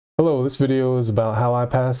Hello, this video is about how I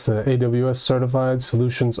passed the AWS Certified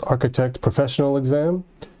Solutions Architect Professional exam.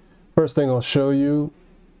 First thing I'll show you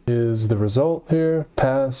is the result here.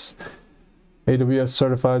 Pass AWS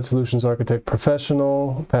Certified Solutions Architect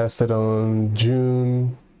Professional. Passed it on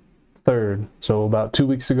June 3rd, so about 2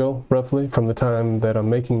 weeks ago, roughly, from the time that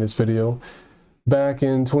I'm making this video. Back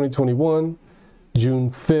in 2021,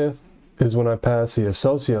 June 5th is when I passed the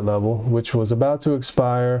associate level, which was about to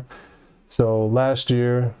expire. So last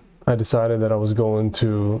year, I decided that I was going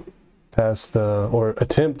to pass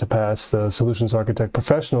attempt to pass the Solutions Architect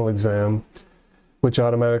Professional exam, which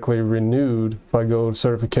automatically renewed. If I go to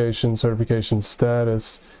certification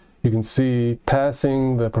status, you can see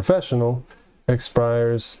passing the professional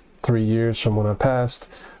expires 3 years from when I passed,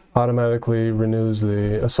 automatically renews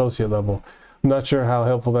the associate level. I'm not sure how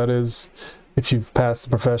helpful that is. If you've passed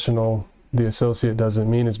the professional, the associate doesn't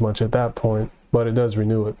mean as much at that point, but it does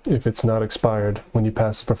renew it if it's not expired when you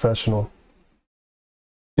pass the professional.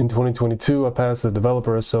 In 2022, I passed the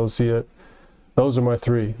developer associate. Those are my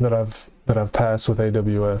three that I've passed with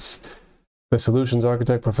AWS. The solutions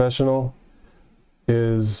architect professional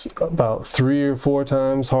is about 3 or 4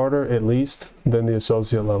 times harder, at least, than the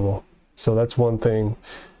associate level. So that's one thing.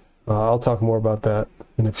 I'll talk more about that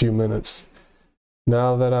in a few minutes.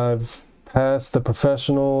 Now that I've passed the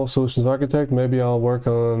professional solutions architect, maybe I'll work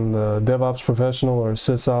on the DevOps professional or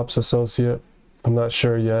SysOps associate. I'm not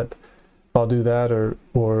sure yet if I'll do that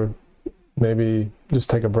or maybe just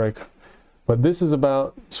take a break. But this is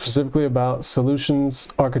specifically about solutions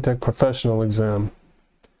architect professional exam.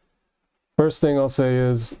 First thing I'll say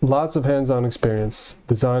is lots of hands-on experience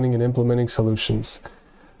designing and implementing solutions.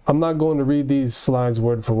 I'm not going to read these slides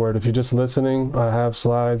word for word. If you're just listening, I have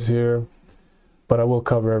slides here, but I will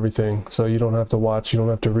cover everything, so you don't have to watch, you don't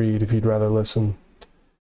have to read if you'd rather listen.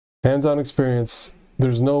 Hands-on experience,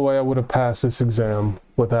 there's no way I would have passed this exam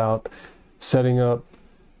without setting up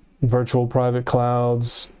virtual private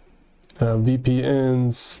clouds,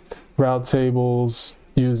 VPNs, route tables,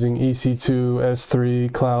 using EC2,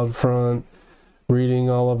 S3, CloudFront, reading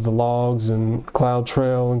all of the logs in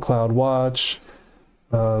CloudTrail and CloudWatch,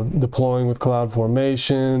 deploying with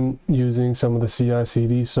CloudFormation, using some of the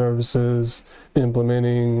CI/CD services,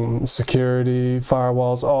 implementing security,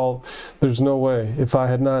 firewalls, there's no way. If I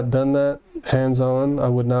had not done that hands-on, I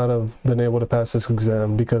would not have been able to pass this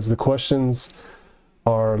exam because the questions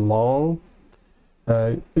are long.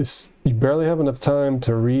 You barely have enough time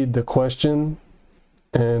to read the question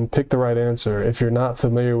and pick the right answer if you're not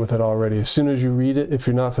familiar with it already. As soon as you read it, if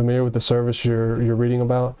you're not familiar with the service you're reading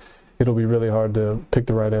about, it'll be really hard to pick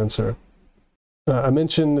the right answer. I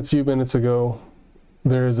mentioned a few minutes ago,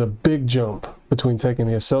 there is a big jump between taking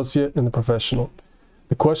the associate and the professional.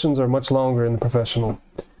 The questions are much longer in the professional.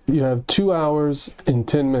 You have 2 hours and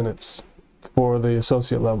 10 minutes for the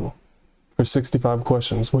associate level for 65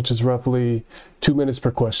 questions, which is roughly 2 minutes per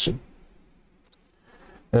question.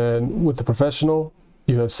 And with the professional,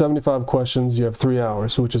 you have 75 questions, you have 3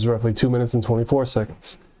 hours, which is roughly 2 minutes and 24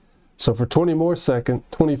 seconds. So for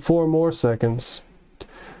 24 more seconds,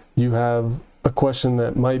 you have a question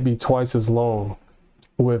that might be twice as long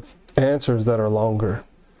with answers that are longer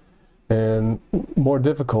and more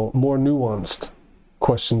difficult, more nuanced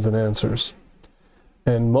questions and answers.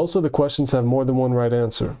 And most of the questions have more than one right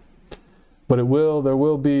answer. But there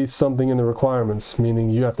will be something in the requirements, meaning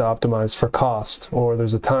you have to optimize for cost, or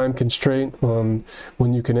there's a time constraint on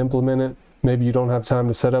when you can implement it. Maybe you don't have time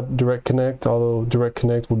to set up Direct Connect, although Direct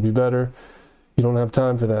Connect would be better. You don't have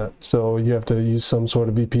time for that, so you have to use some sort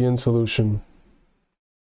of VPN solution.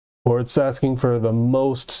 Or it's asking for the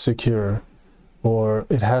most secure, or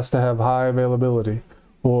it has to have high availability,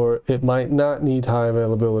 or it might not need high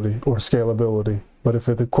availability or scalability. But if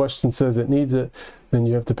the question says it needs it, then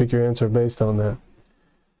you have to pick your answer based on that.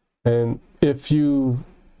 And if you've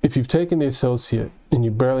taken the associate and you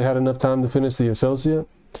barely had enough time to finish the associate,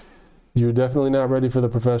 you're definitely not ready for the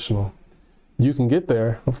professional. You can get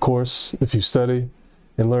there, of course, if you study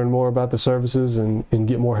and learn more about the services and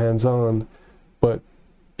get more hands-on. But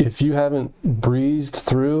if you haven't breezed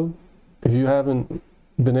through, if you haven't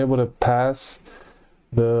been able to pass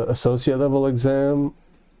the associate level exam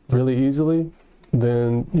really easily,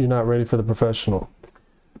 then you're not ready for the professional.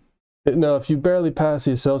 Now, if you barely pass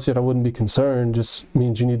the associate, I wouldn't be concerned. Just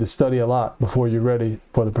means you need to study a lot before you're ready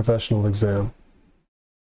for the professional exam.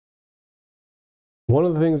 One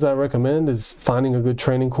of the things I recommend is finding a good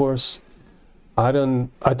training course. I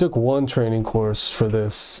took one training course for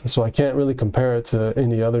this, so I can't really compare it to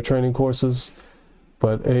any other training courses,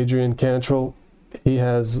 but Adrian Cantrell, he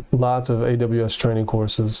has lots of AWS training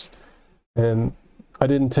courses, and I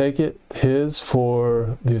didn't take his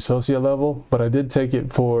for the associate level, but I did take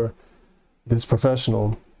it for this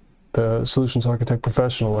professional, the Solutions Architect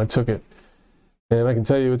Professional. I took it. And I can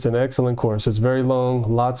tell you it's an excellent course. It's very long,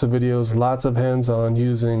 lots of videos, lots of hands-on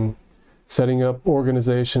using setting up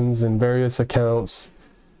organizations and various accounts.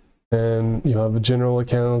 And you have general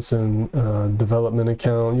accounts and development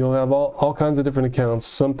account. You'll have all kinds of different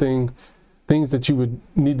accounts, things that you would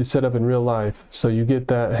need to set up in real life. So you get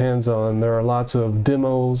that hands-on. There are lots of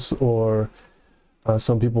demos, or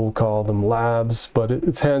some people will call them labs, but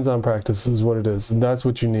it's hands-on practice is what it is. And that's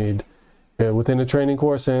what you need within a training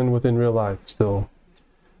course and within real life. So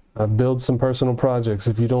build some personal projects.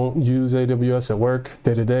 If you don't use AWS at work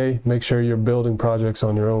day to day, make sure you're building projects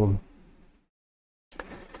on your own.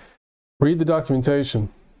 Read the documentation.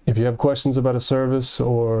 If you have questions about a service,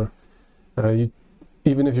 or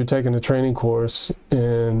even if you're taking a training course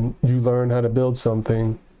and you learn how to build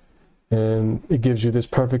something and it gives you this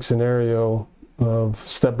perfect scenario of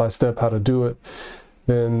step-by-step how to do it,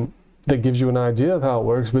 then that gives you an idea of how it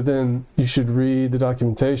works, but then you should read the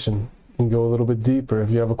documentation and go a little bit deeper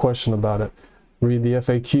if you have a question about it. Read the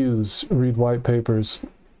FAQs, read white papers,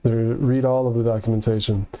 read all of the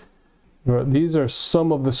documentation. These are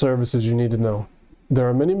some of the services you need to know. There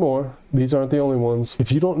are many more. These aren't the only ones.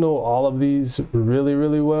 If you don't know all of these really,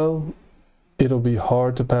 really well, it'll be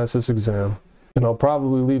hard to pass this exam. And I'll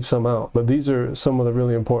probably leave some out, but these are some of the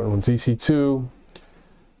really important ones. EC2,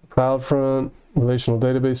 CloudFront, Relational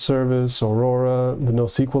Database Service, Aurora, the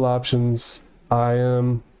NoSQL options,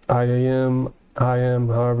 IAM,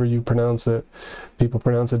 however you pronounce it. People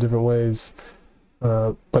pronounce it different ways,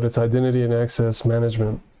 but it's identity and access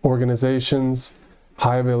management. Organizations,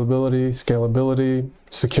 high availability, scalability,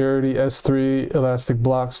 security, S3, elastic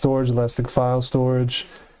block storage, elastic file storage,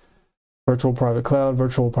 virtual private cloud,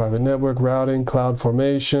 virtual private network, routing, cloud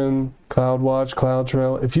formation, CloudWatch,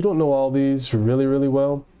 CloudTrail. If you don't know all these really, really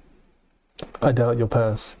well, I doubt you'll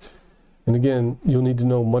pass. And again, you'll need to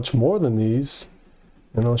know much more than these.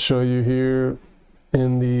 And I'll show you here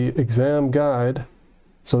in the exam guide.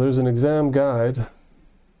 So there's an exam guide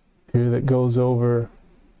here that goes over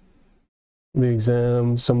the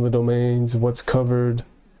exam, some of the domains, what's covered.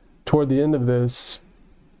 Toward the end of this,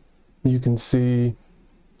 you can see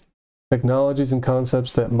technologies and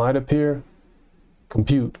concepts that might appear: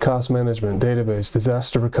 compute, cost management, database,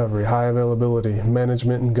 disaster recovery, high availability,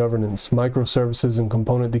 management and governance, microservices and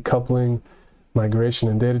component decoupling, migration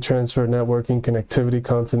and data transfer, networking, connectivity,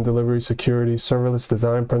 content delivery, security, serverless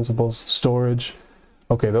design principles, storage.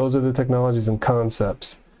 Okay, those are the technologies and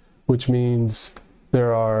concepts, which means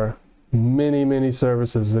there are many, many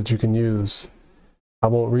services that you can use. I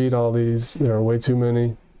won't read all these, there are way too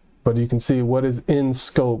many, but you can see what is in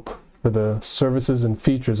scope for the services and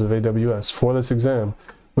features of AWS for this exam,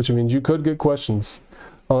 which means you could get questions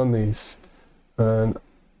on these. And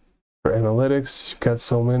for analytics, you've got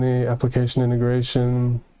so many, application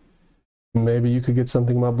integration, maybe you could get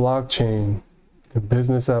something about blockchain,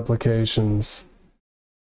 business applications,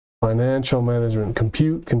 financial management,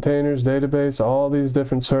 compute, containers, database, all these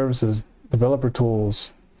different services, developer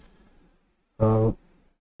tools,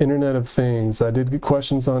 Internet of Things. I did get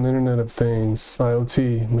questions on Internet of Things,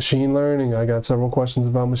 IoT, machine learning. I got several questions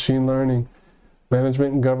about machine learning,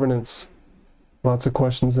 management and governance. Lots of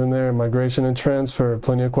questions in there. Migration and transfer,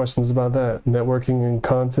 plenty of questions about that. Networking and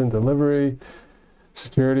content delivery,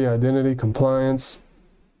 security, identity, compliance,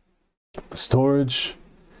 storage.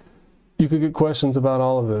 You could get questions about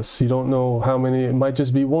all of this. You don't know how many, it might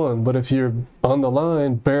just be one, but if you're on the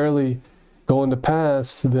line, barely going to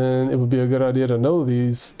pass, then it would be a good idea to know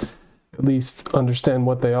these, at least understand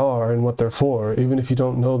what they are and what they're for, even if you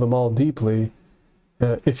don't know them all deeply.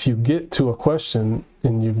 If you get to a question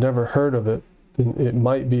and you've never heard of it, it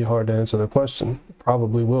might be hard to answer the question. It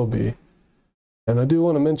probably will be. And I do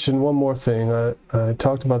want to mention one more thing. I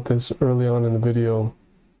talked about this early on in the video.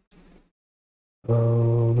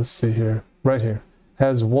 Let's see here, right here.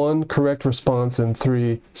 Has one correct response and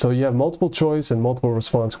 3. So you have multiple choice and multiple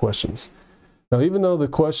response questions. Now, even though the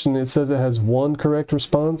question, it says it has one correct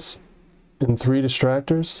response and 3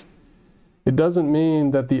 distractors, it doesn't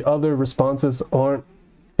mean that the other responses aren't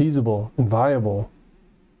feasible and viable.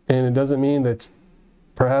 And it doesn't mean that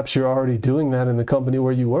perhaps you're already doing that in the company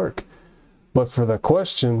where you work. But for the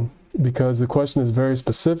question, because the question is very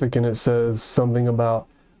specific and it says something about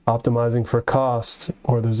optimizing for cost,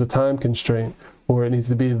 or there's a time constraint, or it needs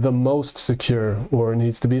to be the most secure, or it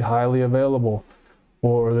needs to be highly available,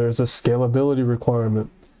 or there's a scalability requirement.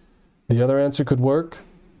 The other answer could work,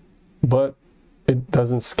 but it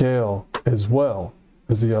doesn't scale as well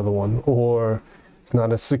as the other one, or it's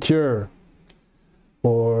not as secure.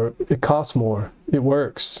 or it costs more. It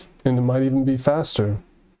works, and it might even be faster,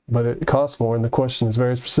 but it costs more, and the question is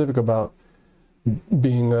very specific about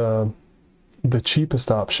being the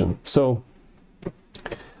cheapest option. So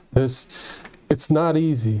it's not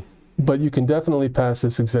easy, but you can definitely pass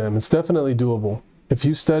this exam. It's definitely doable. If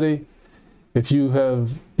you study, if you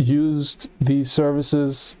have used these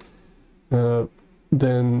services,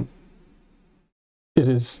 then it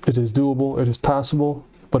is doable, it is possible,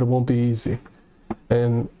 but it won't be easy.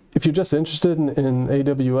 And if you're just interested in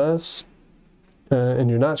AWS and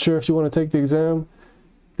you're not sure if you want to take the exam,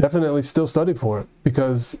 definitely still study for it,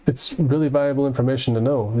 because it's really valuable information to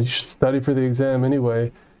know. You should study for the exam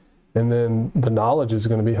anyway, and then the knowledge is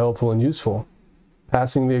going to be helpful and useful.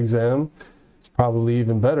 Passing the exam is probably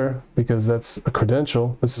even better, because that's a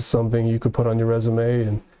credential. This is something you could put on your resume,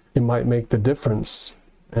 and it might make the difference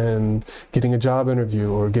in getting a job interview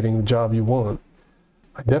or getting the job you want.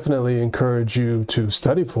 I definitely encourage you to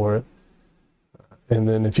study for it, and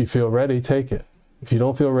then if you feel ready, take it. If you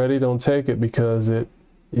don't feel ready, don't take it, because you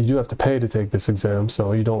do have to pay to take this exam,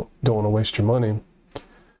 so you don't want to waste your money.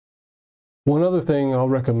 One other thing I'll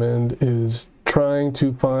recommend is trying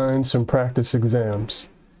to find some practice exams.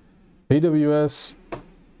 AWS,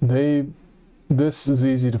 this is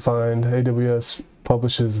easy to find. AWS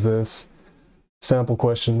publishes this sample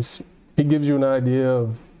questions. It gives you an idea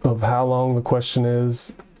of how long the question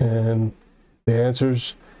is and the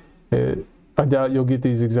answers. I doubt you'll get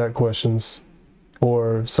these exact questions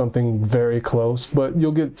or something very close, but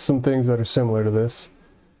you'll get some things that are similar to this.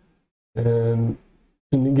 And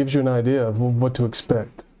it gives you an idea of what to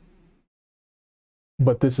expect.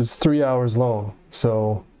 But this is 3 hours long.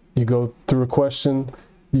 So you go through a question,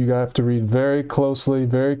 you have to read very closely,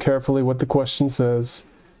 very carefully what the question says,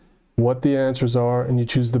 what the answers are, and you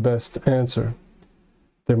choose the best answer.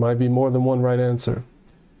 There might be more than one right answer.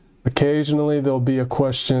 Occasionally there'll be a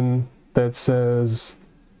question that says,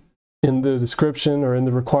 in the description or in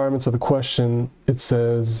the requirements of the question, it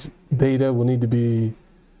says data will need to be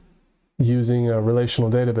using a relational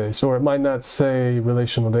database. Or it might not say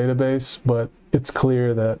relational database, but it's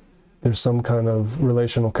clear that there's some kind of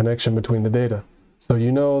relational connection between the data. So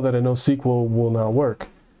you know that a NoSQL will not work.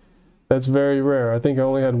 That's very rare. I think I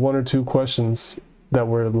only had 1 or 2 questions that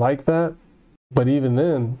were like that. But even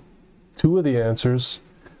then, 2 of the answers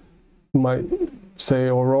might say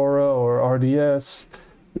Aurora or RDS,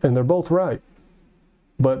 and they're both right.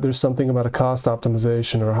 But there's something about a cost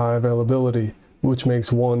optimization or high availability which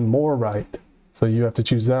makes one more right. So you have to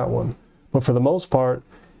choose that one. But for the most part,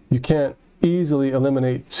 you can't easily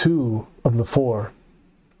eliminate 2 of the 4.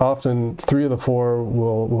 Often 3 of the 4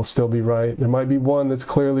 will still be right. There might be 1 that's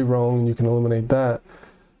clearly wrong, and you can eliminate that.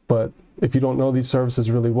 But if you don't know these services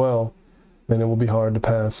really well, then it will be hard to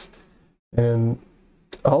pass. And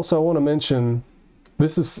also I want to mention,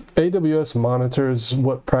 AWS monitors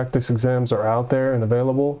what practice exams are out there and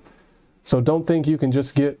available. So don't think you can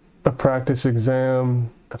just get a practice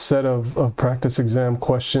exam, a set of practice exam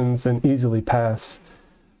questions, and easily pass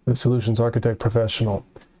the Solutions Architect Professional.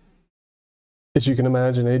 As you can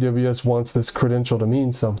imagine, AWS wants this credential to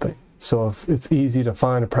mean something. So if it's easy to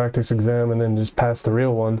find a practice exam and then just pass the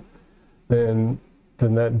real one, then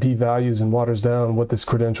that devalues and waters down what this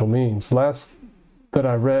credential means. Last that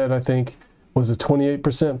I read, I think, was a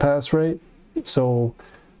 28% pass rate. So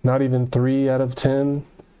not even 3 out of 10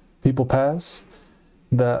 people pass.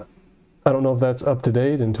 That, I don't know if that's up to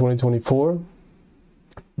date in 2024,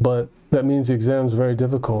 but that means the exam is very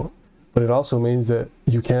difficult. But it also means that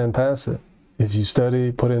you can pass it if you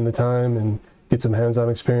study, put in the time, and get some hands-on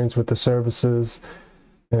experience with the services,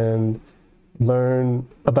 and learn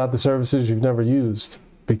about the services you've never used,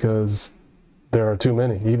 because there are too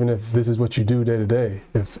many. Even if this is what you do day to day,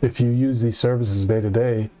 if you use these services day to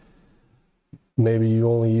day, maybe you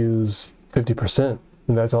only use 50%,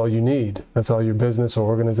 and that's all you need. That's all your business or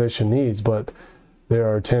organization needs. But there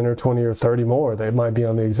are 10 or 20 or 30 more that might be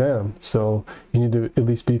on the exam. So you need to at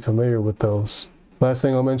least be familiar with those. Last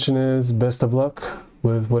thing I'll mention is best of luck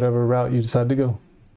with whatever route you decide to go.